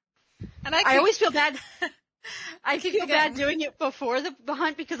 And I always feel bad. I feel bad doing it before the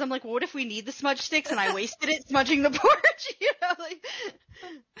hunt because I'm like, well, what if we need the smudge sticks and I wasted it smudging the porch?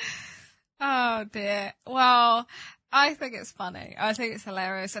 Oh, Oh dear. Well, I think it's funny. I think it's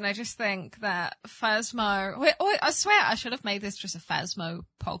hilarious. And I just think that Phasmo, I swear I should have made this just a Phasmo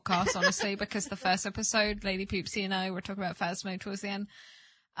podcast, honestly, because the first episode, Lady Poopsie and I were talking about Phasmo towards the end.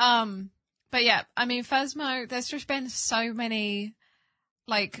 But yeah, I mean, Phasmo, there's just been so many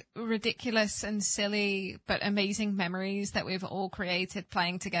like ridiculous and silly but amazing memories that we've all created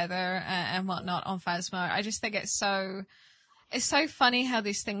playing together and whatnot on Phasmo. I just think it's so funny how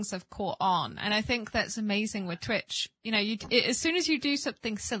these things have caught on. And I think that's amazing with Twitch. You know, as soon as you do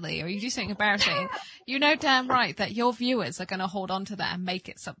something silly or you do something embarrassing, you know damn right that your viewers are going to hold on to that and make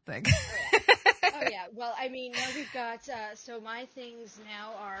it something. Oh yeah. Well, I mean, now we've got, so my things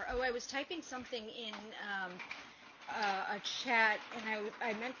now are, I was typing something in, a chat, and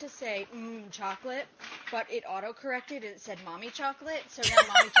I meant to say chocolate, but it auto-corrected and it said mommy chocolate, so now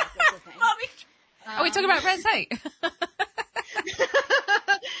mommy chocolate's a thing. Are we talking about Res 8?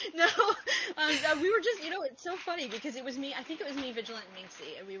 No, we were just, it's so funny because it was me, I think it was me, Vigilant and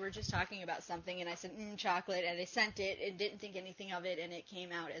Minxie, and we were just talking about something, and I said chocolate, and I sent it and didn't think anything of it, and it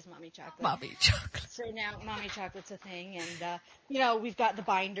came out as mommy chocolate. Mommy chocolate. So now mommy chocolate's a thing, and, we've got the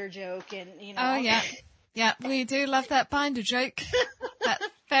binder joke, and, Oh, yeah. Yeah, we do love that binder joke. That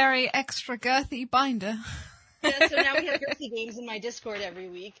very extra girthy binder. Yeah, so now we have girthy games in my Discord every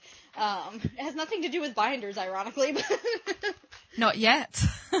week. It has nothing to do with binders, ironically. But Not yet.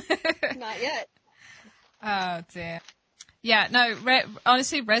 Not yet. Oh, dear. Yeah, no,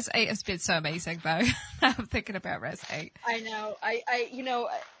 honestly, Res 8 has been so amazing, though. I'm thinking about Res 8. I know.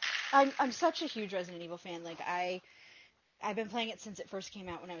 I'm such a huge Resident Evil fan. Like, I've been playing it since it first came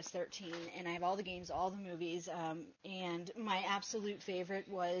out when I was 13, and I have all the games, all the movies, and my absolute favorite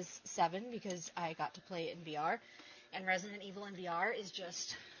was 7 because I got to play it in VR, and Resident Evil in VR is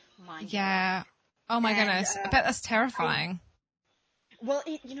just mind-blowing. Yeah. Oh my goodness. I bet that's terrifying. Well,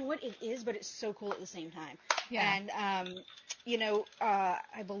 you know what? It is, but it's so cool at the same time. Yeah. And,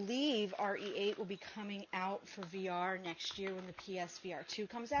 I believe RE8 will be coming out for VR next year when the PSVR 2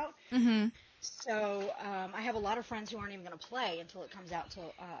 comes out. Mm-hmm. So I have a lot of friends who aren't even going to play until it comes out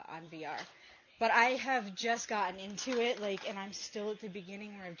on VR. But I have just gotten into it, and I'm still at the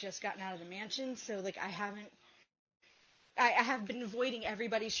beginning where I've just gotten out of the mansion. So, I have been avoiding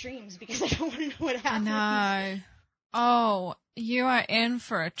everybody's streams because I don't want to know what happens. I know. Oh, you are in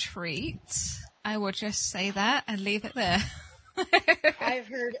for a treat. I will just say that and leave it there. I've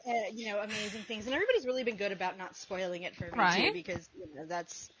heard, amazing things. And everybody's really been good about not spoiling it for me, too, because,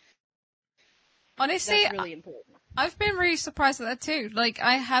 that's... Honestly, that's really important. I've been really surprised at that too.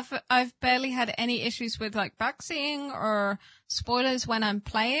 I've barely had any issues with backseating or spoilers when I'm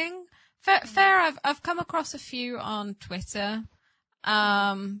playing. Fair, I've come across a few on Twitter.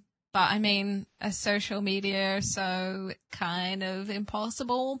 But I mean, a social media, so kind of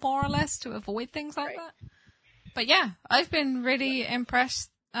impossible, more or less, to avoid things like that. But yeah, I've been really impressed,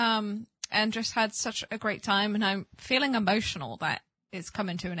 and just had such a great time, and I'm feeling emotional that it's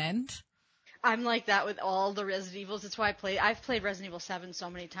coming to an end. I'm like that with all the Resident Evils. It's why I've played Resident Evil 7 so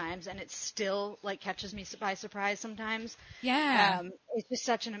many times, and it still catches me by surprise sometimes. Yeah. It's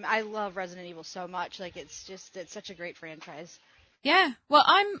just I love Resident Evil so much. It's such a great franchise. Yeah. Well,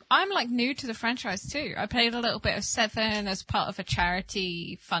 I'm new to the franchise too. I played a little bit of 7 as part of a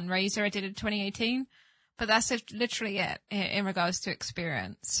charity fundraiser I did in 2018. But that's literally it in regards to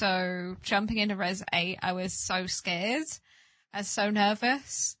experience. So jumping into Res 8, I was so scared. I was so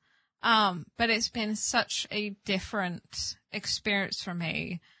nervous. But it's been such a different experience for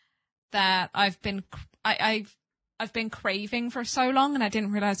me that I've been craving for so long, and I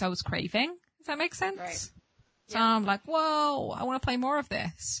didn't realize I was craving. Does that make sense? Right. So yeah. I'm like, whoa, I want to play more of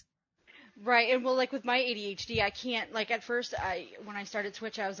this. Right, and with my ADHD, I can't, at first, when I started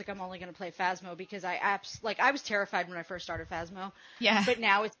Twitch, I was I'm only going to play Phasmo because I was terrified when I first started Phasmo. Yeah. But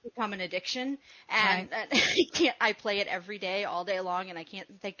now it's become an addiction, and I play it every day, all day long, and I can't,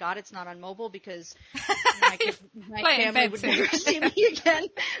 thank God it's not on mobile because my family would never see me again.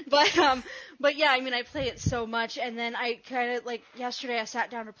 But yeah, I play it so much, and then I kind of, yesterday I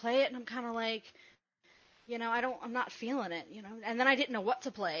sat down to play it, and I'm kind of I'm not feeling it, and then I didn't know what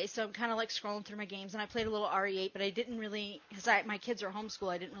to play, so I'm kind of scrolling through my games, and I played a little RE8, but I didn't really, because my kids are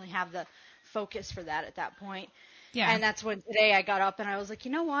homeschooled, I didn't really have the focus for that at that point. Yeah. And that's when today I got up and I was like,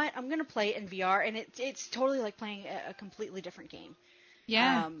 you know what, I'm going to play it in VR, and it's totally like playing a completely different game.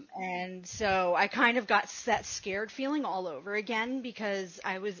 Yeah. And so I kind of got that scared feeling all over again because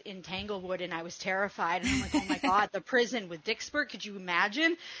I was in Tanglewood and I was terrified. And I'm like, oh my God, the prison with Dixburg. Could you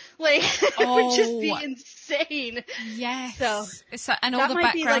imagine? It would just be insane. Yes. So and all the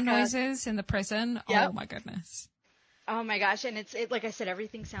background noises in the prison. Yep. Oh my goodness. Oh my gosh. And like I said,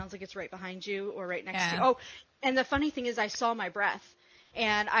 everything sounds like it's right behind you or right next to you. Yeah. Oh, and the funny thing is I saw my breath.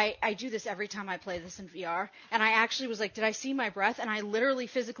 And I do this every time I play this in VR. And I actually was like, did I see my breath? And I literally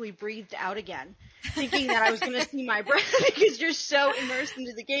physically breathed out again, thinking that I was going to see my breath because you're so immersed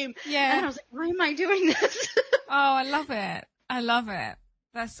into the game. Yeah. And I was like, why am I doing this? Oh, I love it. I love it.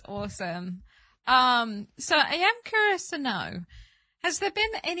 That's awesome. So I am curious to know, has there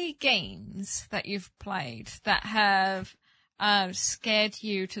been any games that you've played that have scared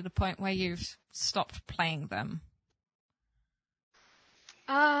you to the point where you've stopped playing them?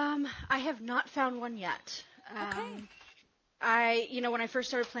 I have not found one yet. Okay. When I first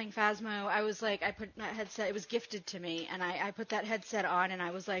started playing Phasmo, I was like, I put that headset, it was gifted to me, and I put that headset on, and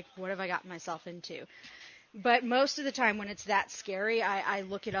I was like, what have I gotten myself into? But most of the time when it's that scary, I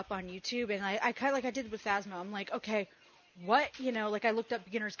look it up on YouTube, and I kind of like I did with Phasmo. I'm like, okay, like I looked up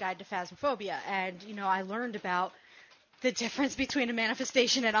Beginner's Guide to Phasmophobia, and, I learned about the difference between a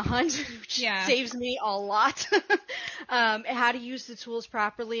manifestation and a hunt, which saves me a lot. How to use the tools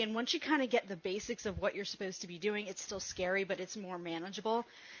properly. And once you kind of get the basics of what you're supposed to be doing, it's still scary, but it's more manageable.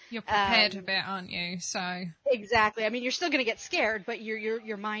 You're prepared a bit, aren't you? So exactly. I mean, you're still going to get scared, but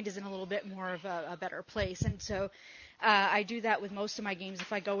your mind is in a little bit more of a better place. And so I do that with most of my games.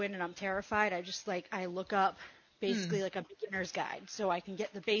 If I go in and I'm terrified, I look up basically like a beginner's guide so I can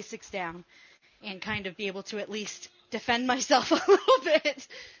get the basics down and kind of be able to at least defend myself a little bit.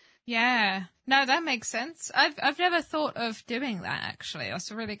 Yeah. No, that makes sense. I've never thought of doing that, actually. That's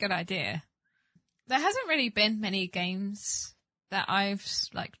a really good idea. There hasn't really been many games that I've,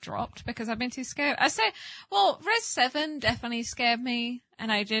 dropped because I've been too scared. I say, Res 7 definitely scared me,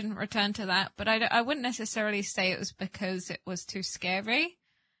 and I didn't return to that, but I wouldn't necessarily say it was because it was too scary.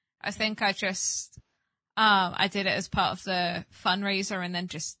 I think I just, I did it as part of the fundraiser and then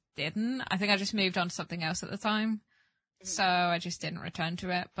just didn't. I think I just moved on to something else at the time. So I just didn't return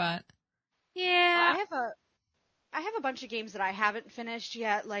to it, but yeah. I have a bunch of games that I haven't finished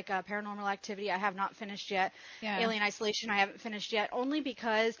yet, like Paranormal Activity I have not finished yet. Yeah. Alien Isolation I haven't finished yet, only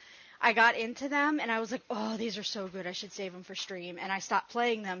because I got into them and I was like, oh, these are so good, I should save them for stream. And I stopped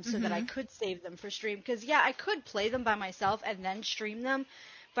playing them so that I could save them for stream. Because, I could play them by myself and then stream them,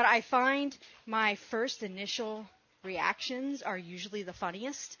 but I find my first initial reactions are usually the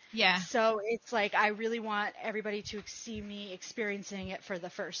funniest. Yeah. So it's like I really want everybody to see me experiencing it for the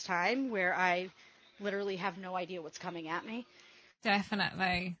first time, where I literally have no idea what's coming at me.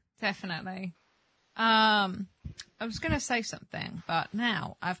 Definitely. I was going to say something, but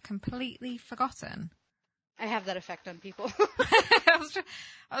now I've completely forgotten. I have that effect on people. I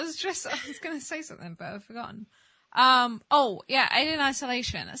was going to say something, but I've forgotten. Alien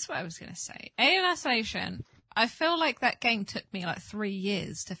Isolation. That's what I was going to say. Alien Isolation. I feel like that game took me 3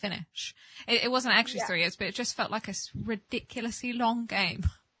 years to finish. It wasn't actually 3 years, but it just felt like a ridiculously long game.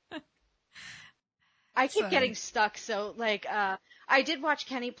 I keep getting stuck. So I did watch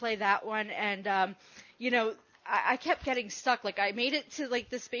Kenny play that one, and I kept getting stuck. Like I made it to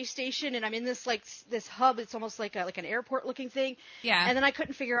the space station, and I'm in this this hub. It's almost like an airport looking thing. Yeah. And then I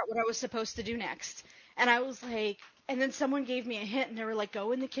couldn't figure out what I was supposed to do next. And I was like, and then someone gave me a hint, and they were like,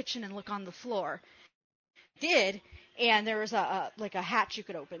 go in the kitchen and look on the floor. Did, and there was a hatch you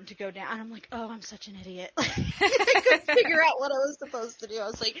could open to go down, and I'm like, oh, I'm such an idiot. I couldn't figure out what I was supposed to do. I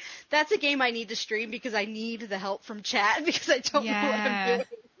was like, that's a game I need to stream because I need the help from chat because I don't know what I'm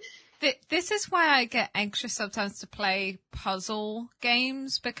doing. This is why I get anxious sometimes to play puzzle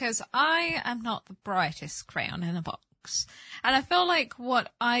games, because I am not the brightest crayon in a box. And I feel like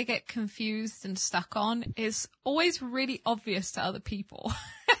what I get confused and stuck on is always really obvious to other people.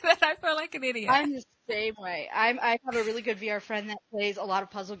 Then I feel like an idiot. I'm the same way. I have a really good VR friend that plays a lot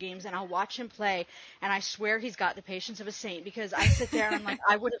of puzzle games, and I'll watch him play, and I swear he's got the patience of a saint, because I sit there and I'm like,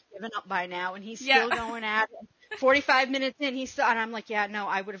 I would have given up by now, and he's still going at it. 45 minutes in, and I'm like,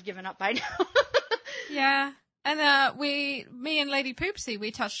 I would have given up by now. Yeah. And me and Lady Poopsie,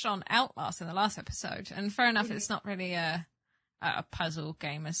 we touched on Outlast in the last episode, and fair enough, it's not really a puzzle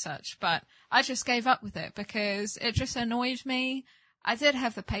game as such, but I just gave up with it because it just annoyed me. I did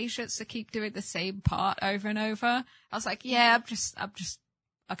have the patience to keep doing the same part over and over. I was like, I'm just,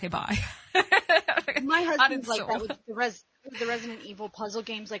 okay, bye. My husband's like that with the Resident Evil puzzle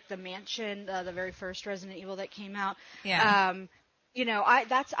games, like the Mansion, the very first Resident Evil that came out. Yeah.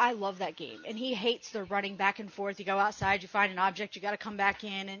 I love that game, and he hates the running back and forth. You go outside, you find an object, you got to come back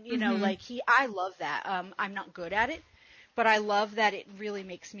in, and I love that. I'm not good at it, but I love that it really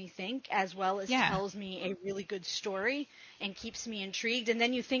makes me think, as well as tells me a really good story and keeps me intrigued. And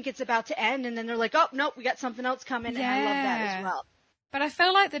then you think it's about to end, and then they're like, oh, nope, we got something else coming, and I love that as well. But I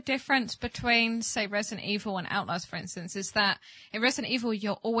feel like the difference between, say, Resident Evil and Outlast, for instance, is that in Resident Evil,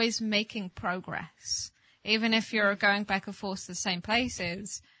 you're always making progress. Even if you're going back and forth to the same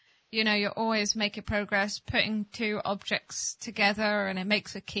places, you know, you're always making progress, putting two objects together, and it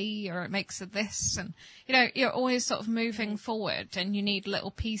makes a key or it makes a this. And, you know, you're always sort of moving forward, and you need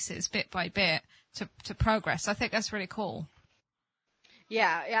little pieces bit by bit to progress. I think that's really cool.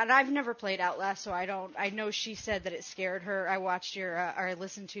 Yeah, and I've never played Outlast, so I know she said that it scared her. I watched or I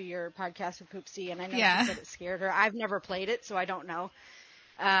listened to your podcast with Poopsie, and I know she said it scared her. I've never played it, so I don't know.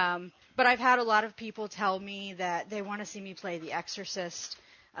 But I've had a lot of people tell me that they want to see me play The Exorcist,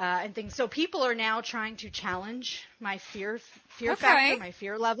 and things. So people are now trying to challenge my fear factor, my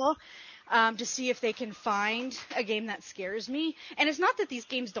fear level, to see if they can find a game that scares me. And it's not that these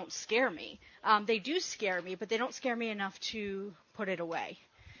games don't scare me. They do scare me, but they don't scare me enough to put it away.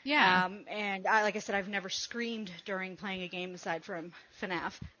 Yeah. And like I said, I've never screamed during playing a game aside from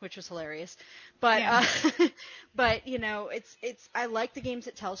FNAF, which was hilarious. But, but you know, I like the games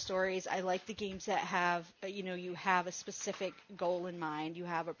that tell stories. I like the games that have, you know, you have a specific goal in mind. You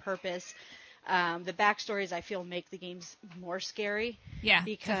have a purpose. The backstories, I feel, make the games more scary. Yeah,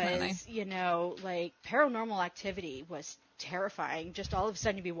 because, definitely. you know, like, Paranormal Activity was terrifying. Just all of a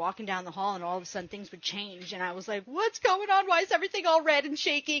sudden you'd be walking down the hall and all of a sudden things would change, and I was like, what's going on? Why is everything all red and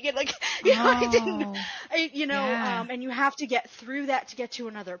shaking? And like, you know, and you have to get through that to get to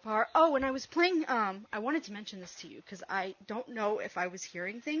another part. Oh, and I was playing, I wanted to mention this to you because I don't know if I was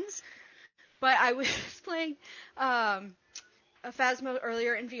hearing things, but I was playing, a Phasmo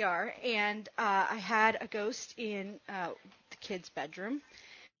earlier in VR, and I had a ghost in the kid's bedroom.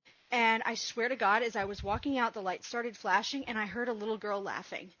 And I swear to God, as I was walking out, the light started flashing, and I heard a little girl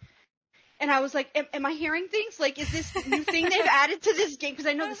laughing. And I was like, am I hearing things? Like, is this new thing they've added to this game? Because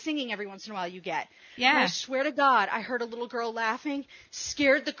I know the singing every once in a while you get. Yeah. And I swear to God, I heard a little girl laughing,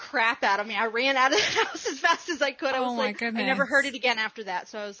 scared the crap out of me. I ran out of the house as fast as I could. I was like, goodness. I never heard it again after that.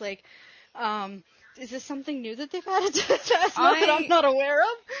 So I was like, is this something new that they've added to Phasmo that I'm not aware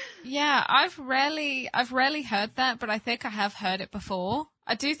of? Yeah, I've rarely heard that, but I think I have heard it before.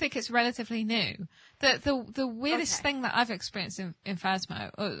 I do think it's relatively new. The weirdest thing that I've experienced in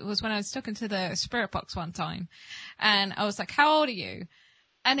Phasmo was when I was talking to the spirit box one time, and I was like, "How old are you?"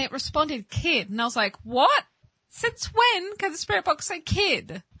 And it responded, "Kid," and I was like, "What? Since when can the spirit box say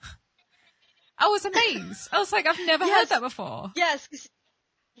kid?" I was amazed. I was like, "I've never heard that before." Yes.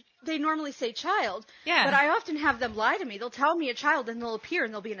 They normally say child, but I often have them lie to me. They'll tell me a child, and they'll appear,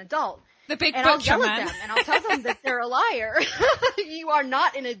 and they'll be an adult. The big and butcher I'll yell man. at them, and I'll tell them that they're a liar. You are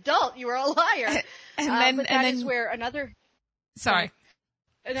not an adult. You are a liar. But that is where another... Sorry.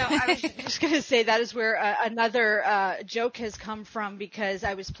 No, I was just going to say that is where another joke has come from, because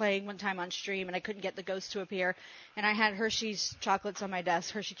I was playing one time on stream and I couldn't get the ghost to appear, and I had Hershey's chocolates on my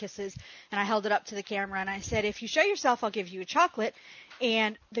desk, Hershey Kisses, and I held it up to the camera and I said, if you show yourself, I'll give you a chocolate.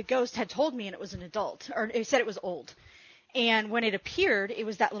 And the ghost had told me, and it was an adult, or it said it was old. And when it appeared, it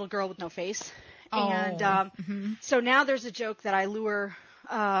was that little girl with no face. And so now there's a joke that I lure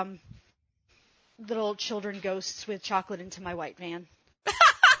little children ghosts with chocolate into my white van.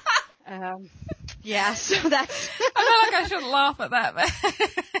 Yeah, so that's... I feel like I shouldn't laugh at that, but...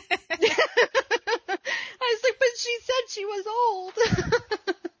 I was like, but she said she was old.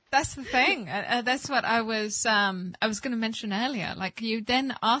 That's the thing. That's what I was going to mention earlier. Like, you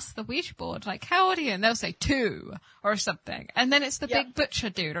then ask the Ouija board, like, how old are you? And they'll say 2 or something. And then it's the big butcher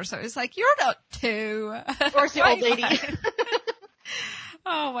dude or something. It's like, you're not 2. Or it's the old lady.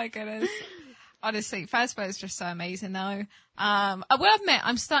 Oh my goodness. Honestly, Phasmo is just so amazing though. I will admit,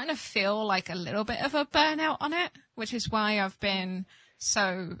 I'm starting to feel like a little bit of a burnout on it, which is why I've been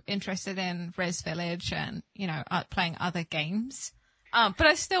so interested in Res Village and, you know, playing other games. But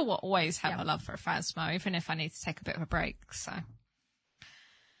I still will always have a love for Phasmo, even if I need to take a bit of a break, so.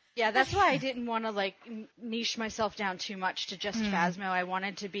 Yeah, that's why I didn't want to, like, niche myself down too much to just Phasmo. I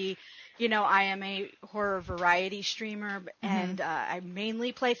wanted to be, you know, I am a horror variety streamer, and I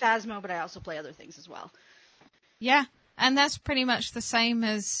mainly play Phasmo, but I also play other things as well. Yeah. And that's pretty much the same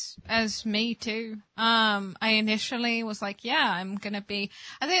as me too. I initially was like, yeah, I'm going to be,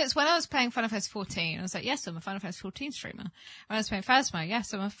 I think it's when I was playing Final Fantasy 14, I was like, yes, I'm a Final Fantasy 14 streamer. When I was playing Phasmo,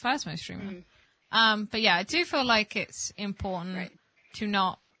 yes, I'm a Phasmo streamer. But yeah, I do feel like it's important to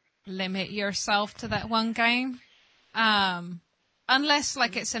not limit yourself to that one game. Unless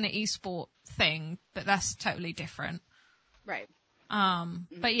like it's an esport thing, but that's totally different. Right.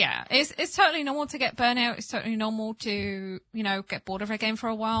 But yeah, it's totally normal to get burnout. It's totally normal to, you know, get bored of a game for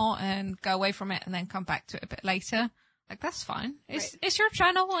a while and go away from it and then come back to it a bit later. Like, that's fine. It's your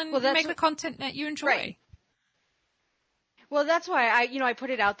channel, and you make the content that you enjoy. Right. Well, that's why I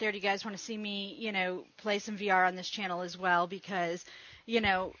put it out there. Do you guys want to see me, play some VR on this channel as well? Because,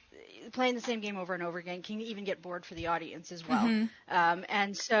 playing the same game over and over again can even get bored for the audience as well.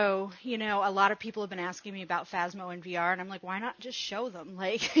 And so, a lot of people have been asking me about Phasmo and VR, and I'm like, why not just show them?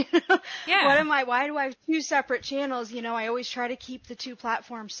 Like, Yeah. why do I have two separate channels? I always try to keep the two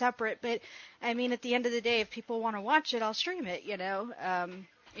platforms separate, but I mean, at the end of the day, if people want to watch it, I'll stream it, and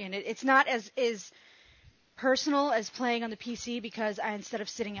it's not as personal as playing on the PC because instead of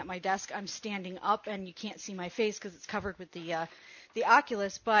sitting at my desk, I'm standing up and you can't see my face because it's covered with the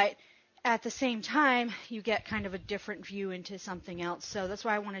Oculus, but at the same time, you get kind of a different view into something else. So that's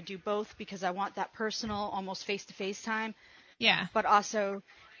why I want to do both, because I want that personal, almost face-to-face time. Yeah. But also,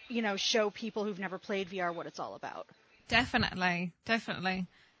 show people who've never played VR what it's all about. Definitely. Definitely.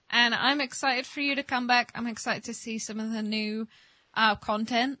 And I'm excited for you to come back. I'm excited to see some of the new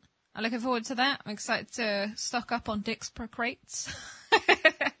content. I'm looking forward to that. I'm excited to stock up on Dicks per crates. But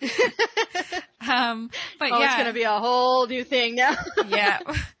it's going to be a whole new thing now. Yeah.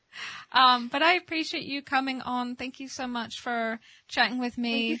 But I appreciate you coming on. Thank you so much for chatting with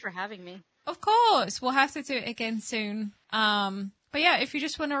me. Thank you for having me. Of course. We'll have to do it again soon. But yeah, if you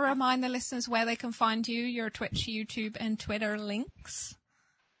just want to remind the listeners where they can find you, your Twitch, YouTube, and Twitter links.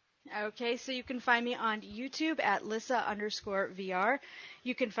 Okay, so you can find me on YouTube at Lissa_VR.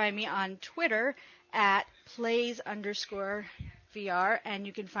 You can find me on Twitter at Plays_VR. And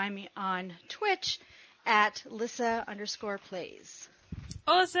you can find me on Twitch at Lissa_Plays.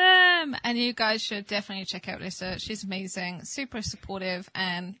 Awesome! And you guys should definitely check out Lissa. She's amazing, super supportive.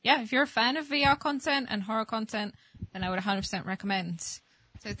 And yeah, if you're a fan of VR content and horror content, then I would 100% recommend.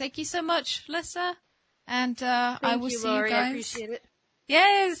 So thank you so much, Lissa. And I will see Lori. you guys. I appreciate it.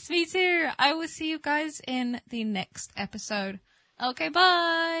 Yes, me too. I will see you guys in the next episode. Okay,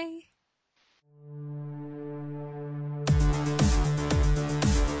 bye.